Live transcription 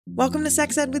Welcome to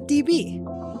Sex Ed with DB.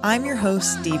 I'm your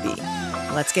host, DB.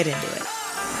 Let's get into it.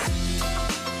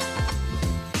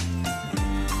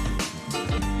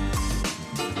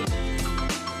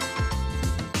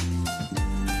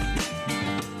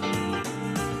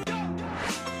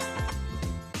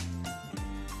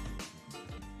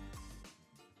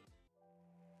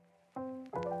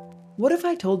 What if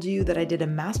I told you that I did a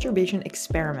masturbation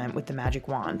experiment with the magic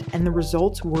wand and the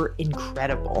results were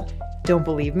incredible? Don't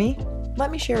believe me? Let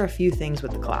me share a few things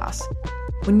with the class.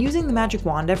 When using the magic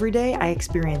wand every day, I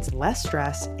experienced less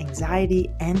stress, anxiety,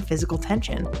 and physical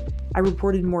tension. I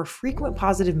reported more frequent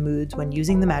positive moods when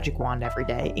using the magic wand every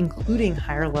day, including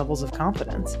higher levels of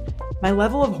confidence. My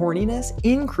level of horniness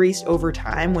increased over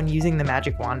time when using the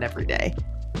magic wand every day.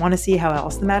 Want to see how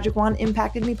else the magic wand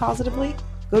impacted me positively?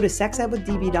 Go to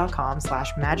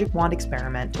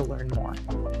sexedwithdb.com/magicwandexperiment to learn more.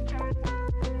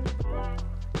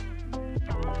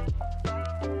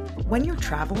 When you're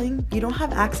traveling, you don't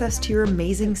have access to your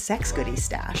amazing sex goodies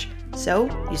stash. So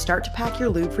you start to pack your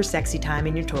lube for sexy time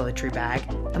in your toiletry bag,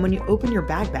 and when you open your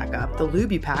bag back up, the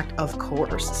lube you packed, of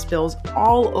course, spills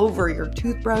all over your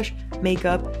toothbrush,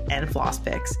 makeup, and floss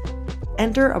picks.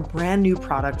 Enter a brand new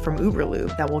product from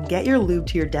Uberlube that will get your lube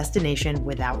to your destination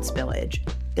without spillage.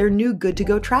 They're new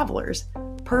good-to-go travelers,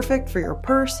 perfect for your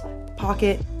purse,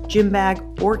 pocket, gym bag,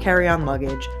 or carry-on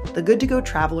luggage. The Good-to-Go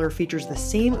Traveler features the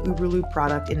same Uberlube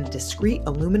product in a discreet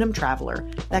aluminum traveler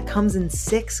that comes in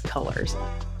 6 colors.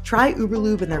 Try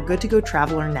Uberlube and their Good-to-Go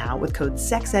Traveler now with code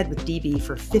SEXEDWITHDB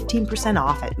for 15%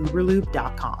 off at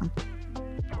uberlube.com.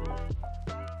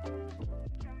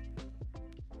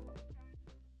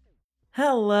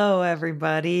 Hello,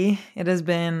 everybody. It has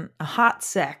been a hot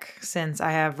sec since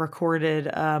I have recorded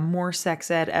a more sex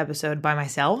ed episode by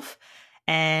myself,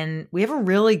 and we have a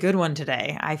really good one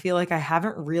today. I feel like I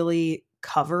haven't really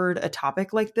covered a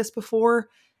topic like this before,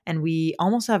 and we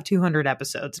almost have 200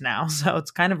 episodes now, so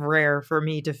it's kind of rare for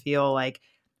me to feel like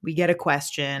we get a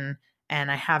question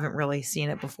and I haven't really seen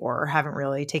it before or haven't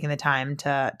really taken the time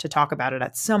to talk about it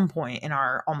at some point in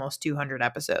our almost 200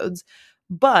 episodes.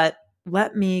 But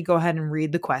let me go ahead and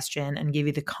read the question and give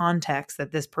you the context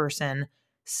that this person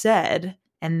said,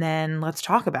 and then let's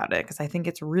talk about it because I think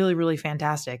it's really, really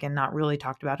fantastic and not really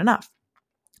talked about enough.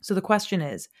 So the question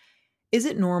is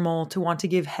it normal to want to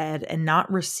give head and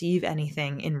not receive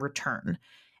anything in return?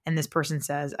 And this person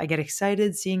says, I get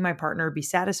excited seeing my partner be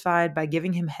satisfied by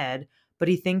giving him head, but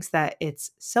he thinks that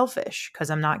it's selfish because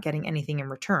I'm not getting anything in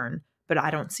return, but I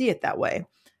don't see it that way.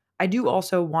 I do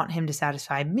also want him to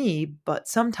satisfy me, but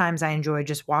sometimes I enjoy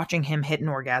just watching him hit an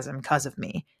orgasm because of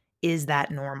me. Is that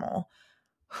normal?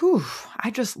 Whew, I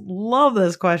just love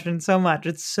this question so much.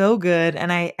 It's so good.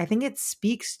 And I think it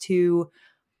speaks to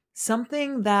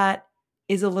something that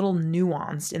is a little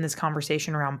nuanced in this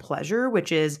conversation around pleasure,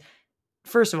 which is,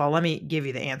 first of all, let me give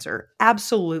you the answer.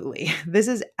 Absolutely. This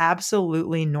is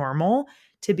absolutely normal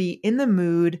to be in the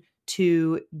mood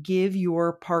to give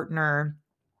your partner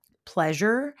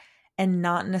pleasure and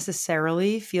not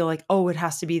necessarily feel like, oh, it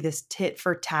has to be this tit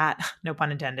for tat, no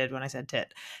pun intended when I said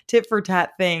tit for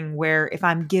tat thing where if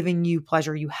I'm giving you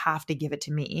pleasure, you have to give it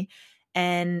to me.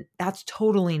 And that's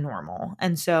totally normal.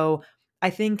 And so I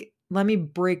think, let me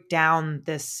break down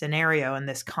this scenario in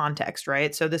this context,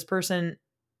 right? So this person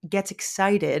gets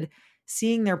excited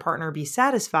seeing their partner be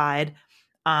satisfied.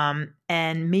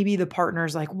 And maybe the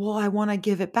partner's like, well, I want to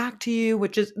give it back to you,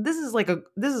 this is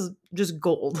just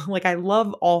gold. Like, I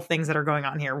love all things that are going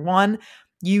on here. 1,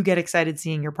 you get excited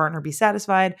seeing your partner be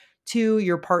satisfied. 2,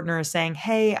 your partner is saying,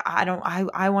 hey,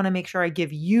 I want to make sure I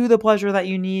give you the pleasure that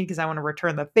you need because I want to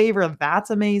return the favor.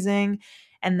 That's amazing.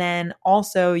 And then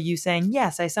also you saying,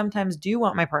 yes, I sometimes do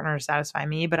want my partner to satisfy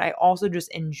me, but I also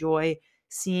just enjoy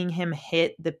seeing him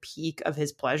hit the peak of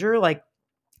his pleasure. Like,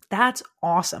 that's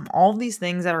awesome. All of these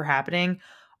things that are happening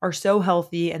are so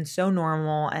healthy and so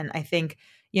normal. And I think,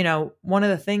 one of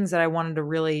the things that I wanted to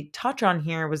really touch on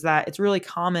here was that it's really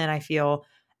common, I feel,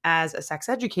 as a sex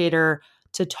educator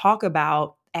to talk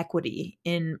about equity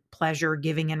in pleasure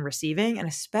giving and receiving, and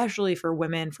especially for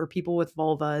women, for people with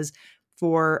vulvas,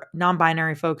 for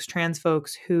non-binary folks, trans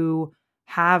folks who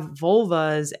have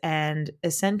vulvas, and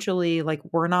essentially, like,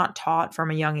 we're not taught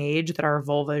from a young age that our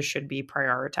vulvas should be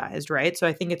prioritized, right? So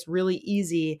I think it's really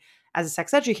easy as a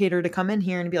sex educator to come in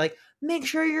here and be like, make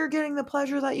sure you're getting the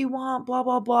pleasure that you want, blah,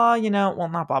 blah, blah, well,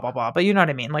 not blah, blah, blah, but you know what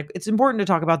I mean? Like, it's important to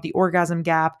talk about the orgasm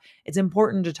gap. It's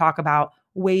important to talk about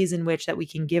ways in which that we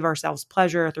can give ourselves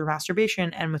pleasure through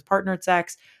masturbation and with partnered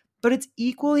sex. But it's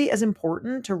equally as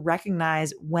important to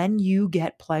recognize when you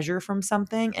get pleasure from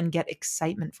something and get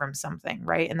excitement from something,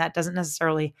 right? And that doesn't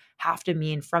necessarily have to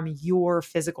mean from your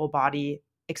physical body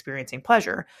experiencing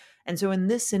pleasure. And so in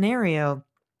this scenario,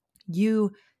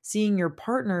 you seeing your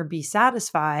partner be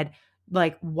satisfied,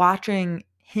 like watching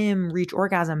him reach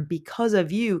orgasm because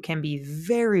of you can be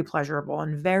very pleasurable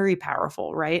and very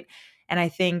powerful, right? And I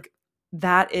think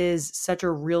that is such a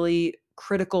really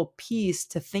critical piece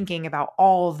to thinking about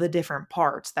all the different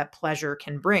parts that pleasure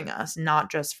can bring us,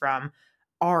 not just from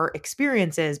our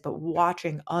experiences, but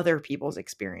watching other people's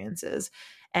experiences.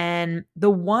 And the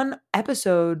one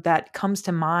episode that comes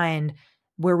to mind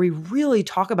where we really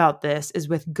talk about this is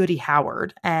with Goody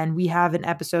Howard. And we have an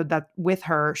episode that with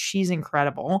her, she's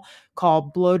incredible,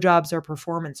 called Blowjobs Are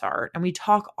Performance Art. And we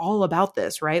talk all about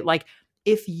this, right? Like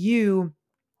if you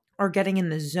are getting in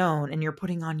the zone and you're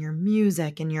putting on your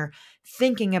music and you're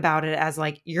thinking about it as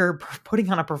like you're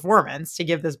putting on a performance to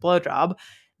give this blowjob,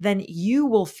 then you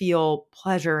will feel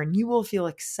pleasure and you will feel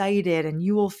excited and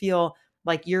you will feel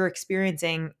like you're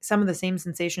experiencing some of the same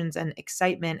sensations and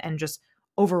excitement and just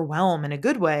overwhelm in a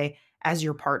good way as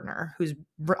your partner who's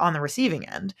on the receiving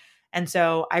end. And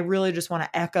so I really just want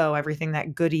to echo everything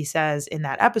that Goody says in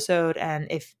that episode. And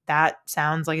if that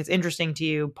sounds like it's interesting to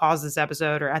you, pause this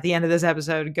episode or at the end of this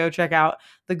episode, go check out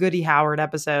the Goody Howard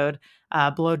episode,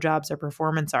 Blowjobs Are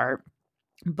Performance Art.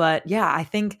 But yeah, I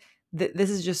think that this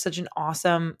is just such an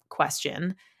awesome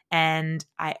question. And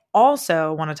I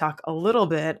also want to talk a little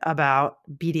bit about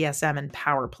BDSM and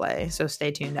power play. So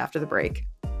stay tuned after the break.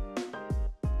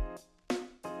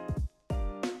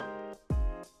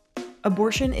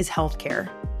 Abortion is healthcare.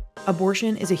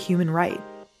 Abortion is a human right.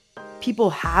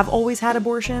 People have always had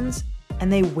abortions,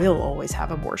 and they will always have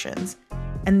abortions.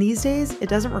 And these days, it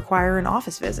doesn't require an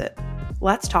office visit.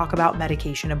 Let's talk about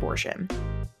medication abortion.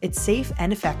 It's safe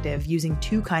and effective using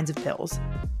two kinds of pills,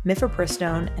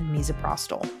 mifepristone and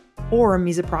misoprostol, or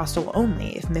misoprostol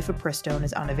only if mifepristone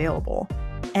is unavailable.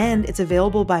 And it's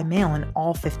available by mail in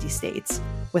all 50 states,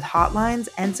 with hotlines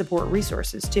and support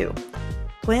resources too.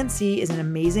 Plan C is an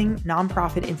amazing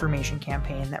nonprofit information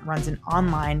campaign that runs an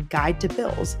online guide to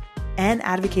pills and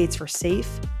advocates for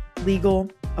safe, legal,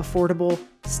 affordable,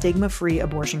 stigma-free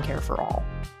abortion care for all.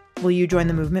 Will you join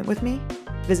the movement with me?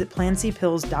 Visit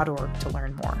plancpills.org to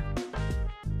learn more.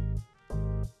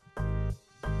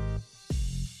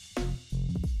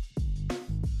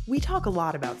 We talk a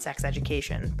lot about sex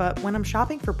education, but when I'm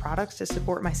shopping for products to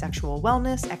support my sexual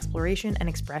wellness, exploration, and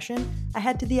expression, I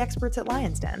head to the experts at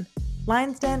Lion's Den.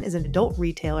 Lion's Den is an adult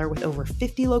retailer with over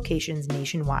 50 locations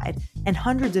nationwide and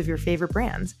hundreds of your favorite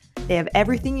brands. They have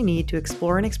everything you need to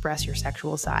explore and express your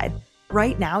sexual side.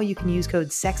 Right now, you can use code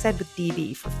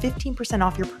SEXEDWITHDB for 15%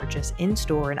 off your purchase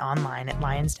in-store and online at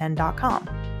lionsden.com.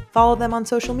 Follow them on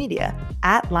social media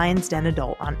at Lions Den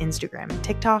Adult on Instagram and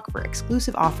TikTok for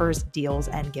exclusive offers, deals,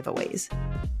 and giveaways.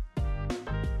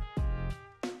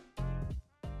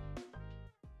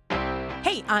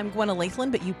 Hey, I'm Gwenna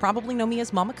Lathland, but you probably know me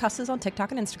as Mama Cusses on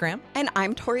TikTok and Instagram. And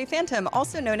I'm Tori Phantom,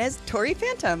 also known as Tori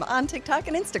Phantom on TikTok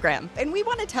and Instagram. And we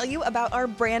want to tell you about our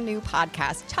brand new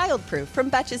podcast, Childproof, from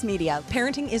Betches Media.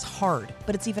 Parenting is hard,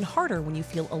 but it's even harder when you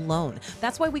feel alone.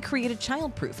 That's why we created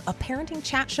Childproof, a parenting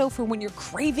chat show for when you're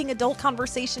craving adult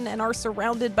conversation and are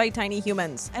surrounded by tiny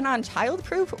humans. And on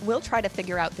Childproof, we'll try to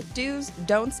figure out the do's,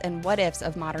 don'ts, and what ifs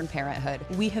of modern parenthood.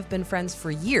 We have been friends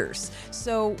for years,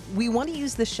 so we want to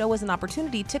use this show as an opportunity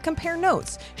to compare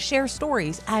notes, share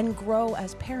stories, and grow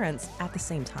as parents at the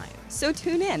same time. So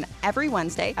tune in every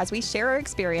Wednesday as we share our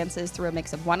experiences through a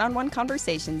mix of one-on-one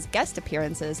conversations, guest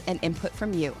appearances, and input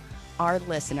from you, our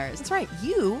listeners. That's right.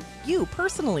 You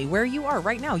personally, where you are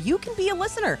right now, you can be a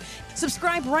listener.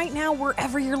 Subscribe right now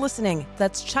wherever you're listening.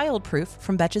 That's Childproof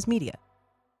from Betches Media.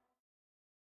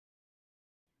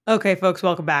 Okay, folks,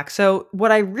 welcome back. So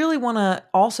what I really want to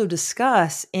also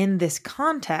discuss in this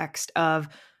context of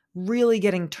really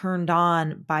getting turned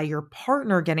on by your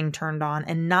partner getting turned on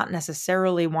and not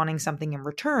necessarily wanting something in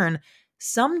return,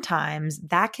 sometimes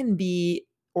that can be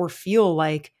or feel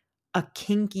like a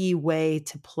kinky way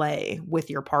to play with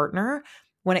your partner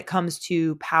when it comes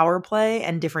to power play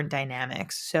and different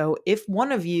dynamics. So if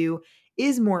one of you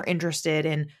is more interested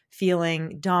in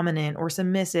feeling dominant or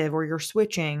submissive, or you're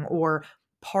switching, or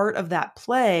part of that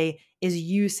play is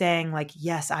you saying like,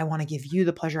 yes, I want to give you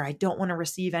the pleasure, I don't want to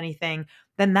receive anything,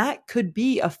 then that could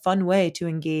be a fun way to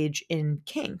engage in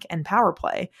kink and power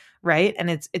play, right? And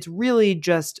it's really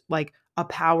just like a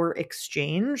power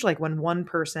exchange, like when one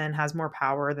person has more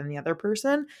power than the other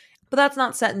person. But that's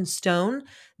not set in stone.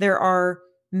 There are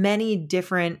many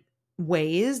different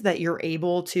ways that you're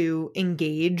able to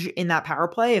engage in that power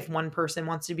play. If one person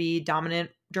wants to be dominant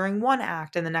during one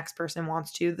act and the next person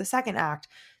wants to the second act,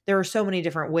 there are so many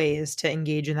different ways to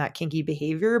engage in that kinky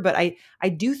behavior. But I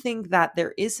do think that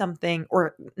there is something,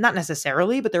 or not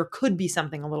necessarily, but there could be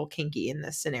something a little kinky in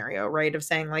this scenario, right? Of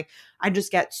saying like, I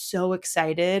just get so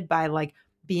excited by like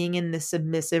being in this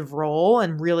submissive role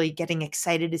and really getting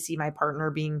excited to see my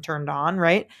partner being turned on,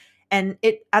 right? And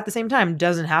it at the same time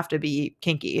doesn't have to be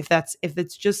kinky. If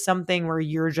it's just something where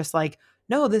you're just like,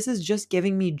 no, this is just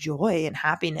giving me joy and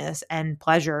happiness and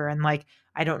pleasure, and like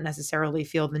I don't necessarily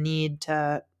feel the need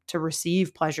to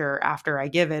receive pleasure after I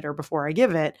give it or before I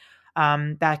give it.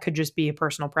 That could just be a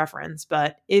personal preference.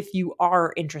 But if you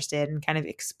are interested in kind of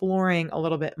exploring a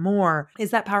little bit more,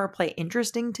 is that power play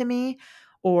interesting to me?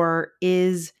 Or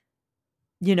is,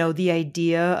 the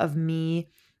idea of me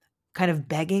kind of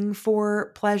begging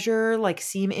for pleasure like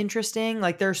seem interesting?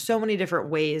 Like there's so many different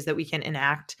ways that we can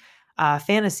enact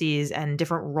fantasies and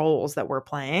different roles that we're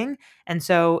playing. And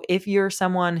so if you're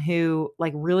someone who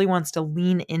like really wants to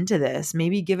lean into this,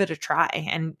 maybe give it a try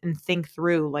and think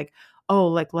through like, oh,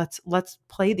 like let's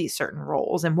play these certain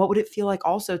roles. And what would it feel like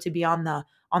also to be on the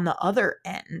other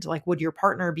end? Like, would your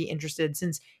partner be interested,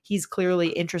 since he's clearly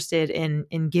interested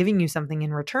in giving you something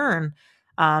in return?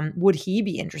 Would he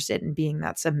be interested in being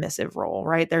that submissive role,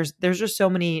 right? There's just so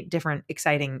many different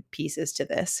exciting pieces to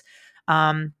this.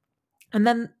 And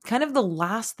then kind of the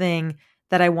last thing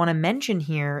that I want to mention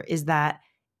here is that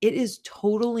it is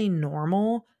totally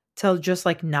normal to just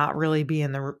like not really be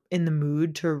in the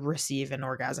mood to receive an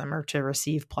orgasm or to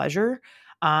receive pleasure.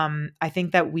 I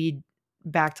think that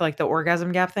back to like the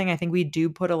orgasm gap thing, I think we do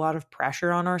put a lot of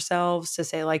pressure on ourselves to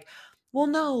say like, well,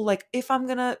 no, like if I'm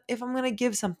gonna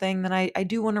give something, then I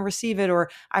do want to receive it, or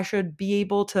I should be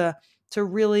able to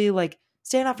really like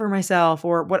stand up for myself,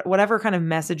 or whatever kind of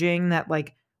messaging that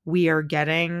like we are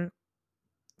getting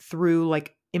through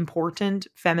like important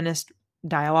feminist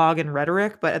dialogue and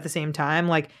rhetoric. But at the same time,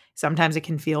 like sometimes it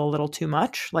can feel a little too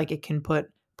much. Like it can put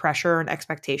pressure and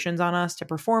expectations on us to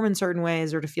perform in certain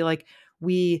ways, or to feel like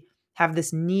we have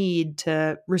this need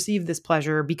to receive this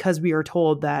pleasure because we are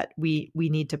told that we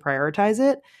need to prioritize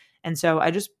it. And so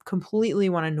I just completely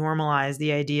want to normalize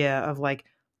the idea of like,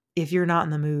 if you're not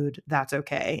in the mood, that's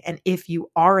okay. And if you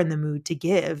are in the mood to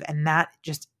give, and that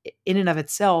just in and of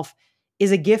itself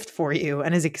is a gift for you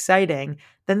and is exciting,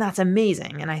 then that's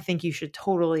amazing. And I think you should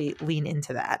totally lean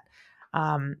into that.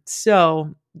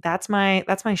 So that's my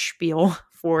spiel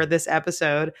for this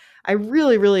episode. I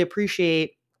really, really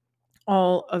appreciate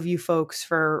all of you folks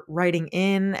for writing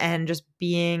in and just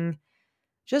being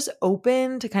just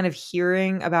open to kind of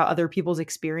hearing about other people's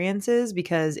experiences,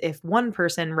 because if one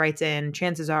person writes in,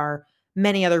 chances are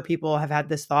many other people have had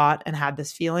this thought and had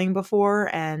this feeling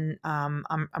before. And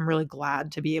I'm really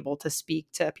glad to be able to speak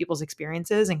to people's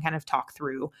experiences and kind of talk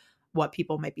through what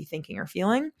people might be thinking or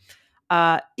feeling.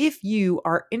 If you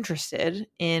are interested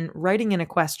in writing in a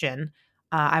question,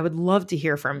 I would love to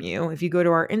hear from you. If you go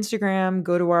to our Instagram,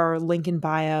 go to our link in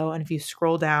bio, and if you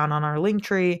scroll down on our link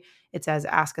tree, it says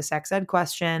Ask a Sex Ed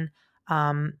Question.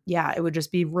 It would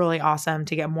just be really awesome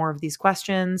to get more of these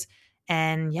questions.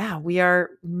 And yeah, we are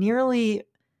nearly,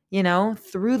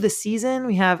 through the season.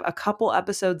 We have a couple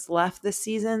episodes left this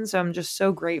season. So I'm just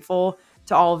so grateful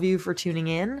to all of you for tuning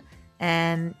in.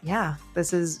 And yeah,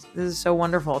 this is so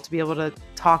wonderful to be able to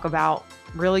talk about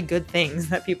really good things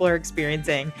that people are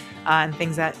experiencing and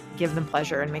things that give them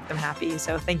pleasure and make them happy.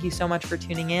 So thank you so much for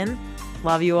tuning in.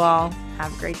 Love you all.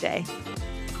 Have a great day.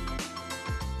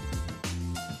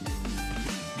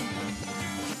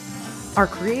 Our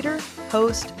creator,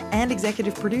 host, and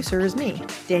executive producer is me,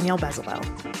 Danielle Bezalel.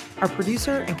 Our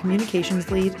producer and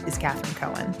communications lead is Catherine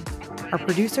Cohen. Our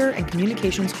producer and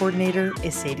communications coordinator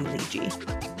is Sadie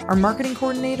Leegee. Our marketing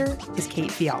coordinator is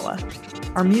Kate Fiala.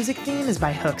 Our music theme is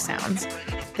by Hook Sounds.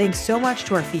 Thanks so much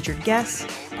to our featured guests,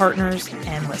 partners,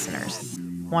 and listeners.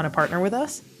 Want to partner with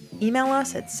us? Email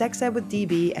us at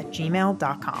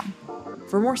sexedwithdb@gmail.com.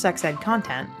 For more sex ed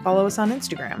content, follow us on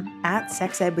Instagram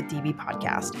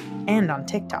 @sexedwithdbpodcast and on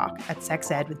TikTok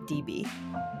 @sexedwithdb.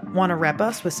 Want to rep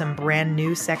us with some brand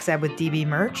new Sex Ed with DB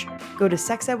merch? Go to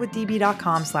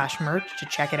sexedwithdb.com/merch to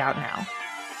check it out now.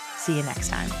 See you next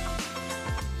time.